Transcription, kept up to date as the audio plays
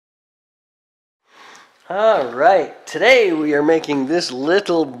Alright, today we are making this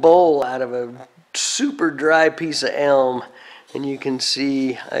little bowl out of a super dry piece of elm, and you can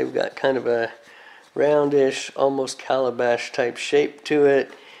see I've got kind of a roundish, almost calabash type shape to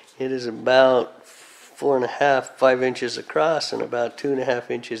it. It is about 4.5, 5 inches across and about 2.5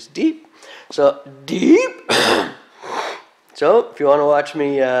 inches deep. So deep! So if you want to watch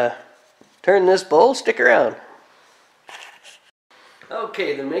me turn this bowl, stick around.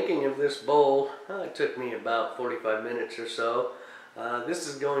 Okay, the making of this bowl, it took me about 45 minutes or so. This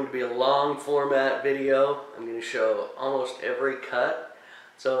is going to be a long format video. I'm going to show almost every cut.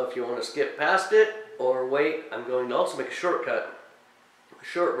 So if you want to skip past it or wait, I'm going to also make a shortcut. A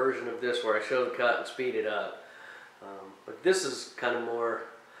short version of this where I show the cut and speed it up. But this is kind of more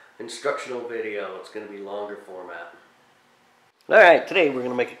instructional video. It's going to be longer format. Alright, today we're going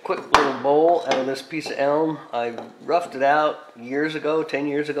to make a quick little bowl out of this piece of elm. I roughed it out years ago, 10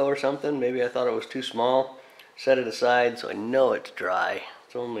 years ago or something. Maybe I thought it was too small. Set it aside so I know it's dry.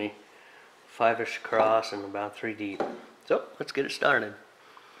 It's only 5-ish across and about 3 deep. So, let's get it started.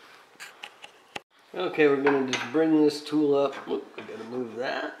 Okay, we're going to just bring this tool up. Oop, I got to move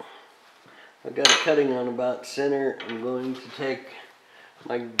that. I've got it cutting on about center. I'm going to take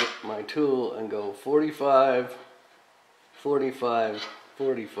my tool and go 45, 45,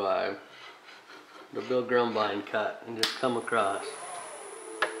 45, the Bill Grumbine cut, and just come across.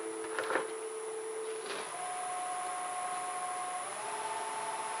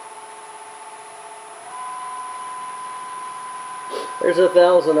 There's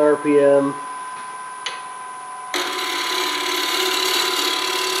 1,000 RPM.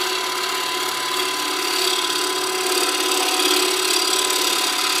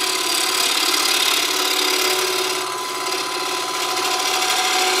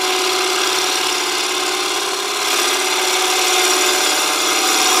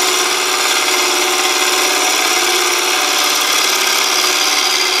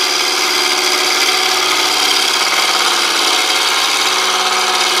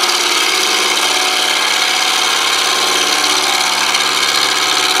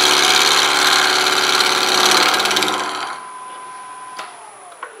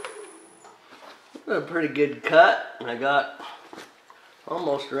 A pretty good cut, and I got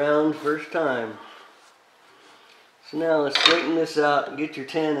almost round first time. So now let's straighten this out and get your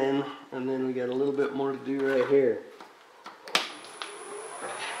 10 in, and then we got a little bit more to do right here.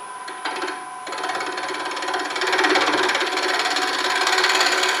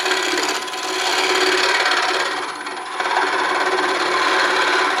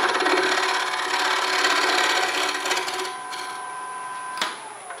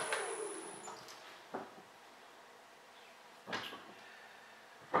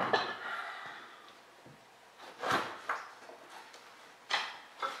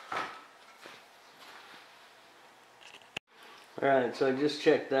 Alright, so I just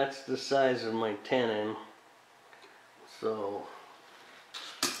checked, that's the size of my tenon. So,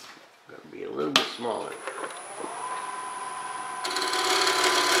 gotta be a little bit smaller.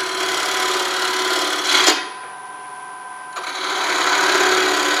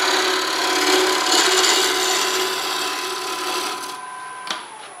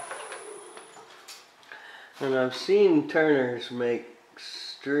 And I've seen turners make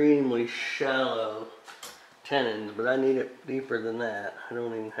extremely shallow tenons, but I need it deeper than that. I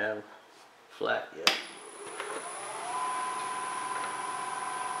don't even have flat yet.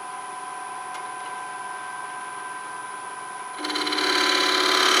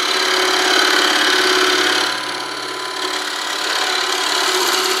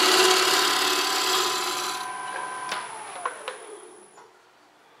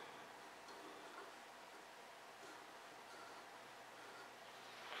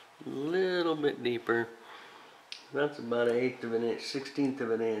 A little bit deeper. That's about 1/8 of an inch, 1/16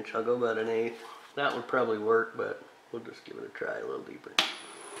 of an inch. I'll go about 1/8. That would probably work, but we'll just give it a try a little deeper.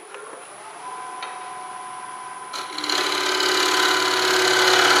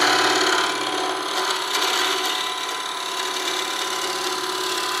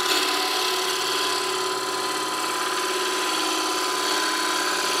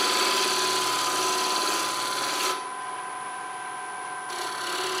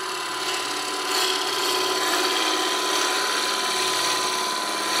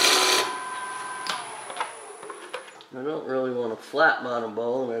 I don't really want a flat bottom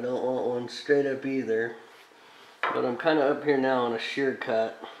bowl, and I don't want one straight up either. But I'm kind of up here now on a shear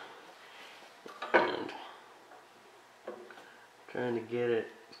cut, and trying to get it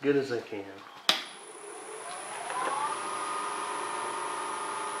as good as I can.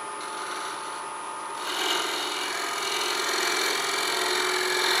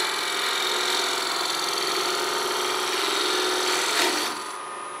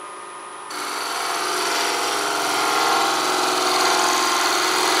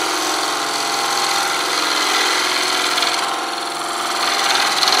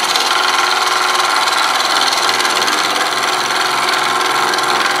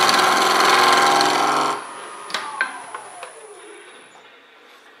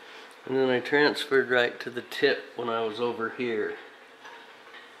 transferred right to the tip when I was over here.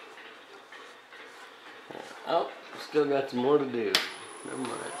 Oh, still got some more to do. Never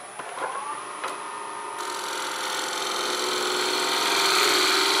mind.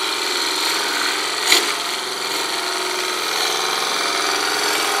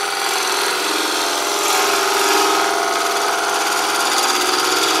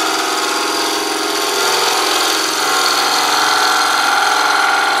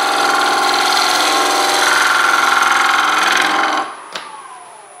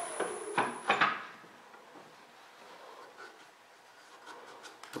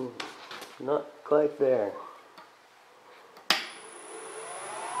 Not quite there.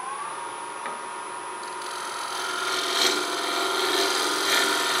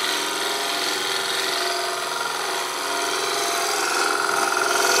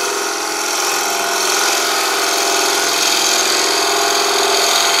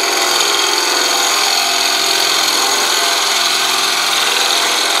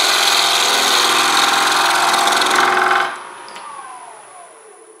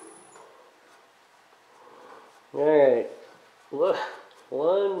 Alright, look,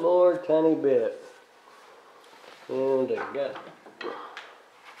 one more tiny bit, and I got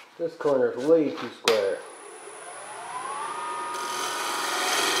this corner is way too square.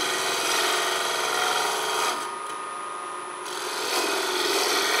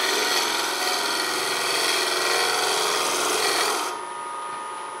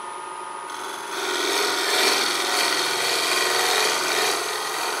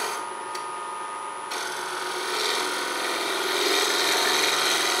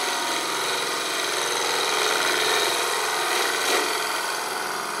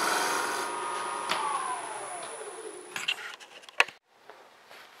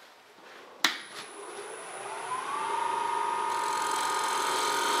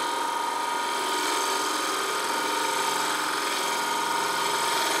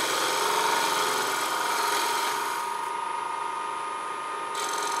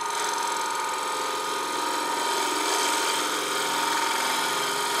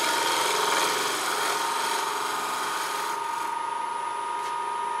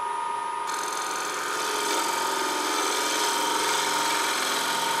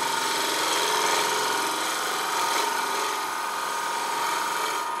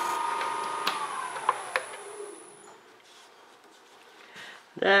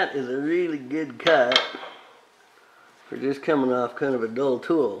 That is a really good cut for just coming off kind of a dull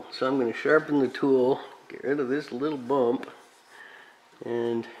tool. So I'm going to sharpen the tool, get rid of this little bump,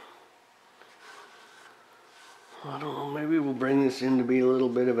 and I don't know, maybe we'll bring this in to be a little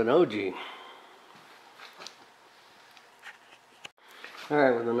bit of an OG.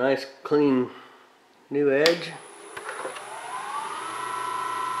 Alright, with a nice clean new edge.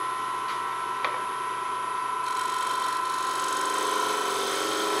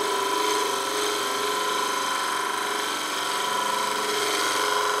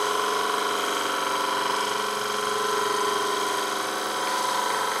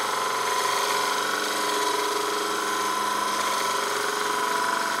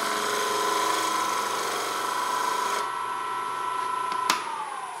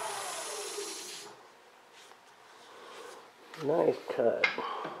 Nice cut.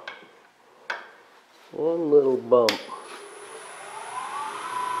 One little bump.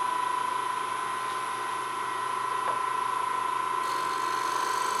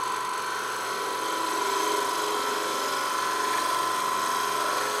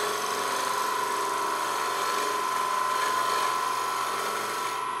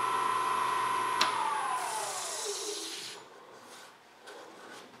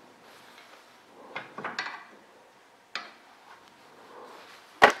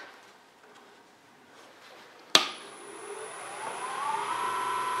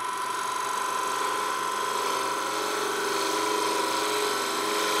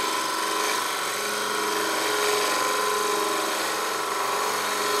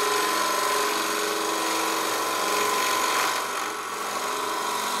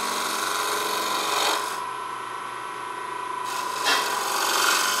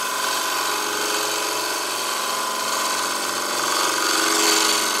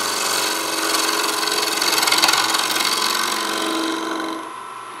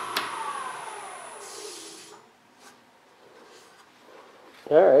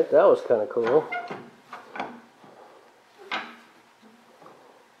 Alright, that was kind of cool.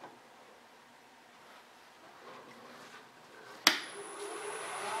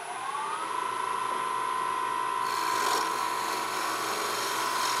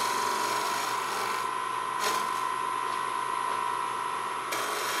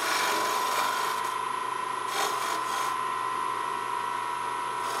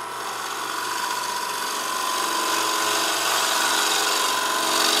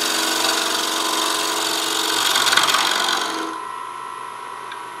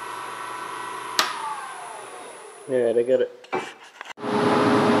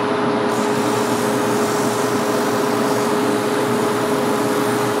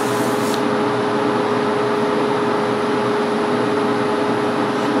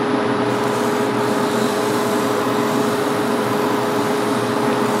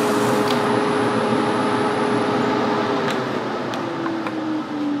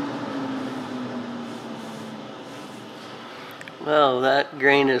 Well, that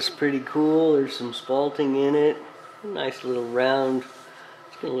grain is pretty cool. There's some spalting in it. Nice little round.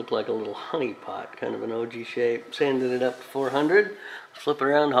 It's going to look like a little honey pot, kind of an OG shape. Sanded it up to 400. Flip it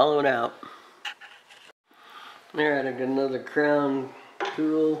around, hollow it out. There, I got another crown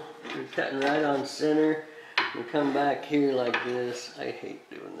tool. You're cutting right on center. You come back here like this. I hate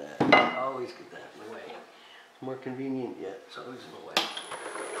doing that. I always get that in the way. It's more convenient yet. It's always in the way.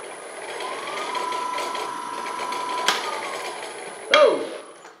 Oh!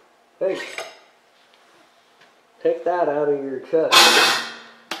 Hey! Take that out of your cut.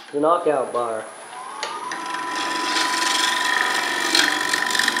 The knockout bar.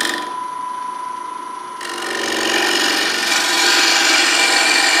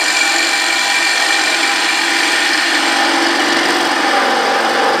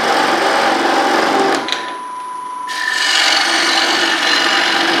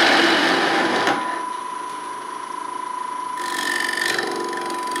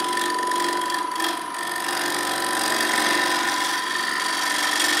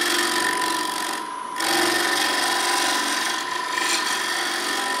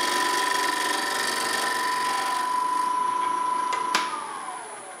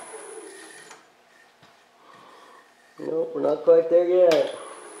 Nope, we're not quite there yet.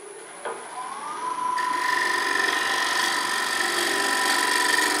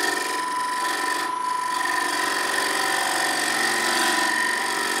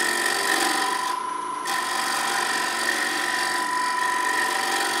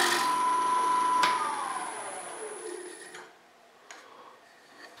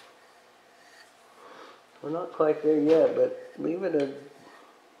 We're not quite there yet, but leave it a...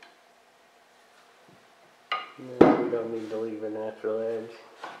 No, we don't need to leave a natural edge.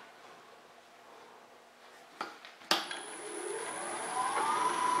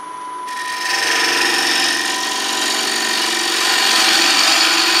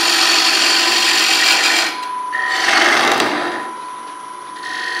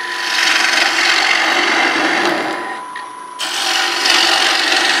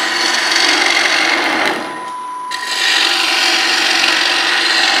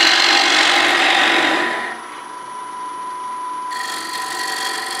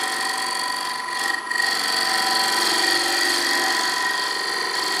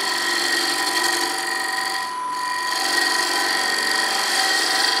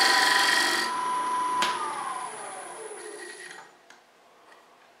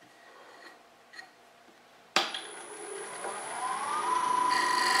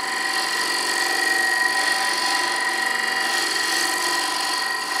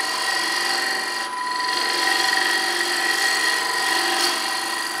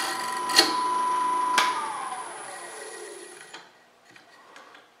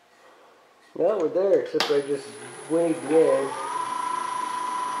 Well, we're there, except I just waved the edge.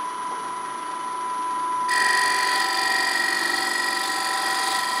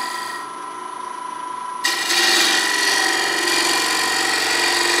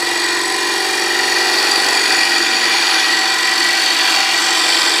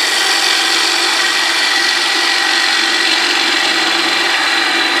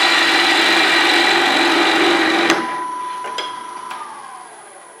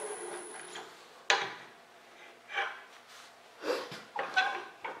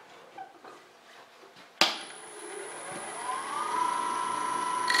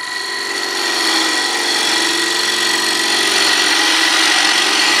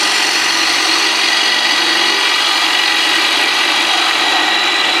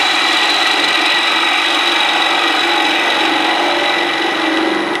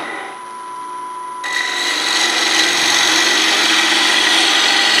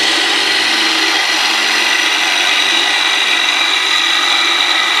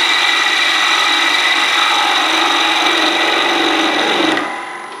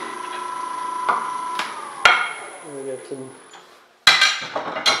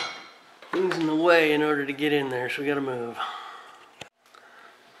 Things in the way in order to get in there, so we gotta move.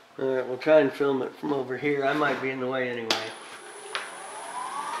 Alright, we'll try and film it from over here. I might be in the way anyway.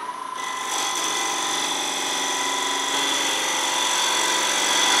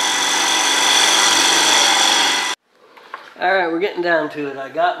 Alright, we're getting down to it. I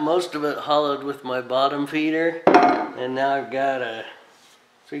got most of it hollowed with my bottom feeder, and now I've got a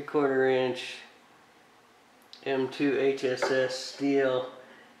 3/4 inch M2 HSS steel,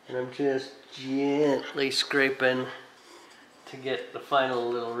 and I'm just gently scraping to get the final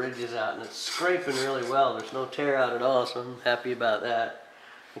little ridges out, and it's scraping really well. There's no tear out at all, so I'm happy about that.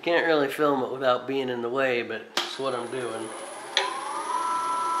 I can't really film it without being in the way, but it's what I'm doing.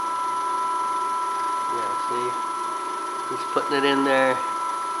 Yeah, see? Just putting it in there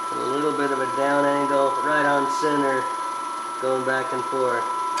at a little bit of a down angle, right on center, going back and forth.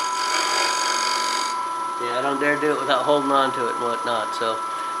 Yeah, I don't dare do it without holding on to it and whatnot. So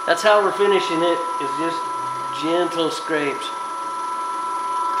that's how we're finishing it, is just gentle scrapes.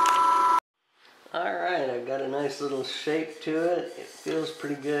 Alright, I've got a nice little shape to it. It feels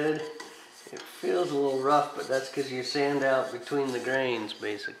pretty good. It feels a little rough, but that's because you sand out between the grains,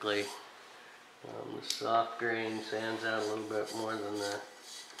 basically. The soft grain sands out a little bit more than the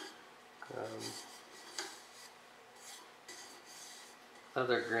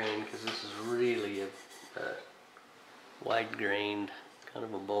other grain, because this is really a wide-grained kind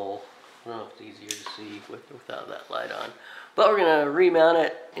of a bowl. I don't know if it's easier to see without that light on. But we're going to remount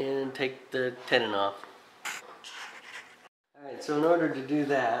it and take the tenon off. Alright, so in order to do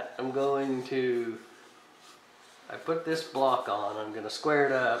that, I put this block on, I'm going to square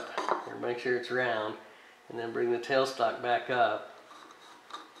it up, or make sure it's round, and then bring the tailstock back up.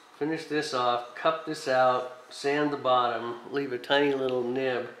 Finish this off, cup this out, sand the bottom, leave a tiny little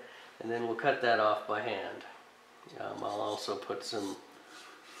nib, and then we'll cut that off by hand. I'll also put some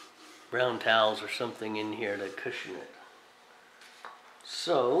brown towels or something in here to cushion it.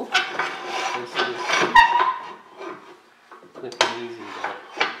 So, this is quick and easy though.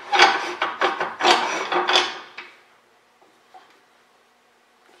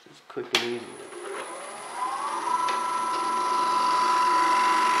 This is quick and easy.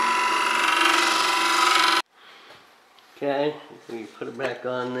 Okay, so you put it back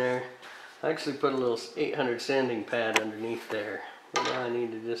on there. I actually put a little 800 sanding pad underneath there. And now I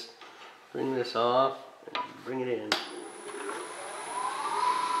need to just bring this off and bring it in.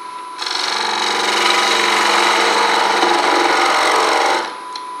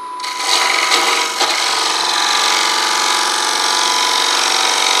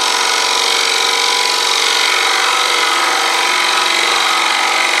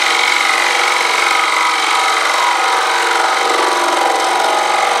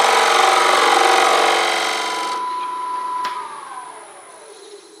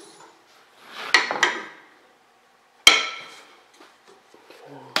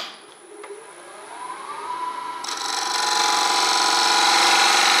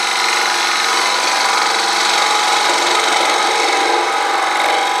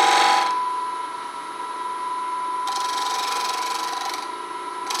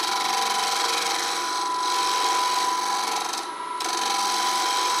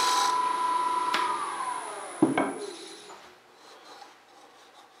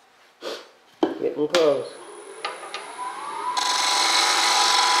 Getting close.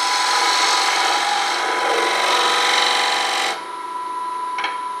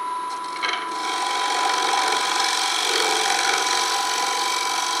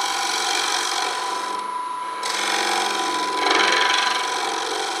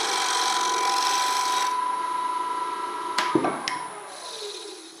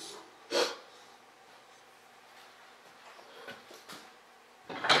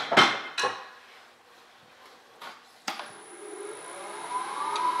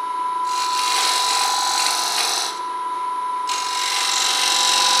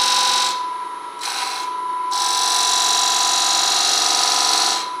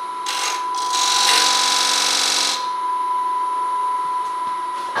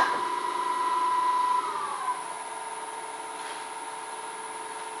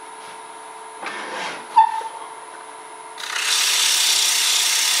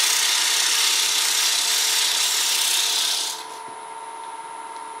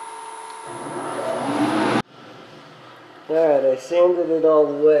 Alright, I sanded it all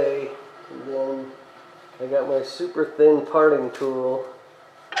the way, and then I got my super thin parting tool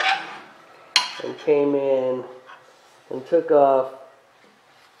and came in and took off.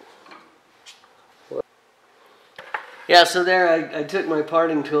 Yeah, so there I took my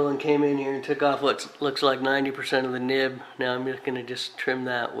parting tool and came in here and took off what looks like 90% of the nib. Now I'm just going to just trim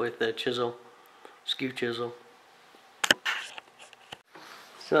that with a chisel, skew chisel.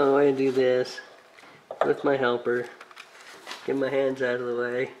 So the way I do this, with my helper, get my hands out of the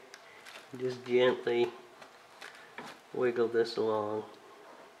way, and just gently wiggle this along.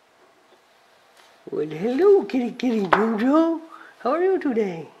 Well, hello, kitty kitty Jojo. How are you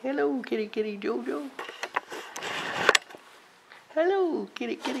today? Hello, kitty kitty Jojo. Hello,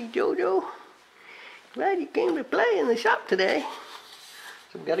 kitty kitty Jojo. Glad you came to play in the shop today.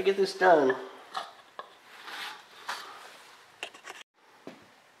 So we've got to get this done.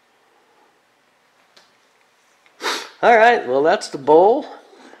 Alright, well that's the bowl.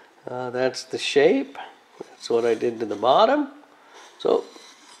 That's the shape. That's what I did to the bottom. So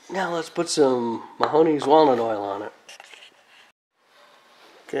now let's put some Mahoney's walnut oil on it.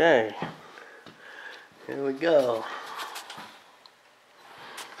 Okay, here we go.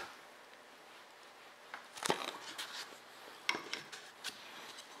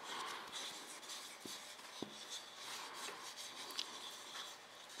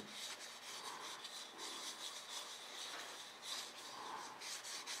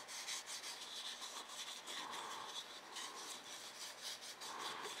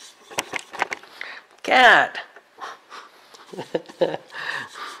 Cat!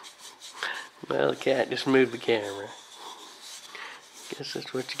 Well, the cat just moved the camera. Guess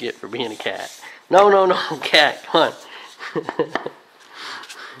that's what you get for being a cat. No, no, no, cat, come on.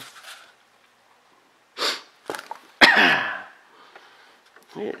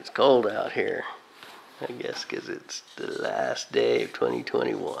 It's cold out here. I guess because it's the last day of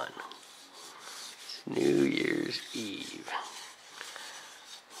 2021. It's New Year's Eve.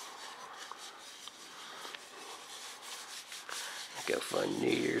 Like a fun New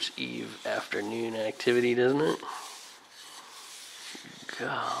Year's Eve afternoon activity, doesn't it?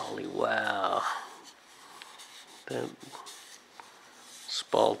 Golly, wow. That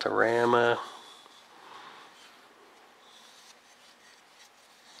Spalterama.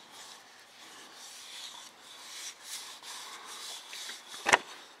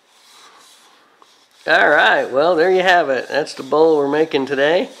 Alright, well there you have it. That's the bowl we're making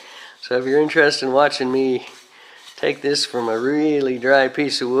today. So if you're interested in watching me take this from a really dry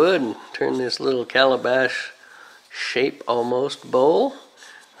piece of wood and turn this little calabash shape almost bowl,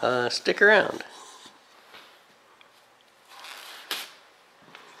 stick around.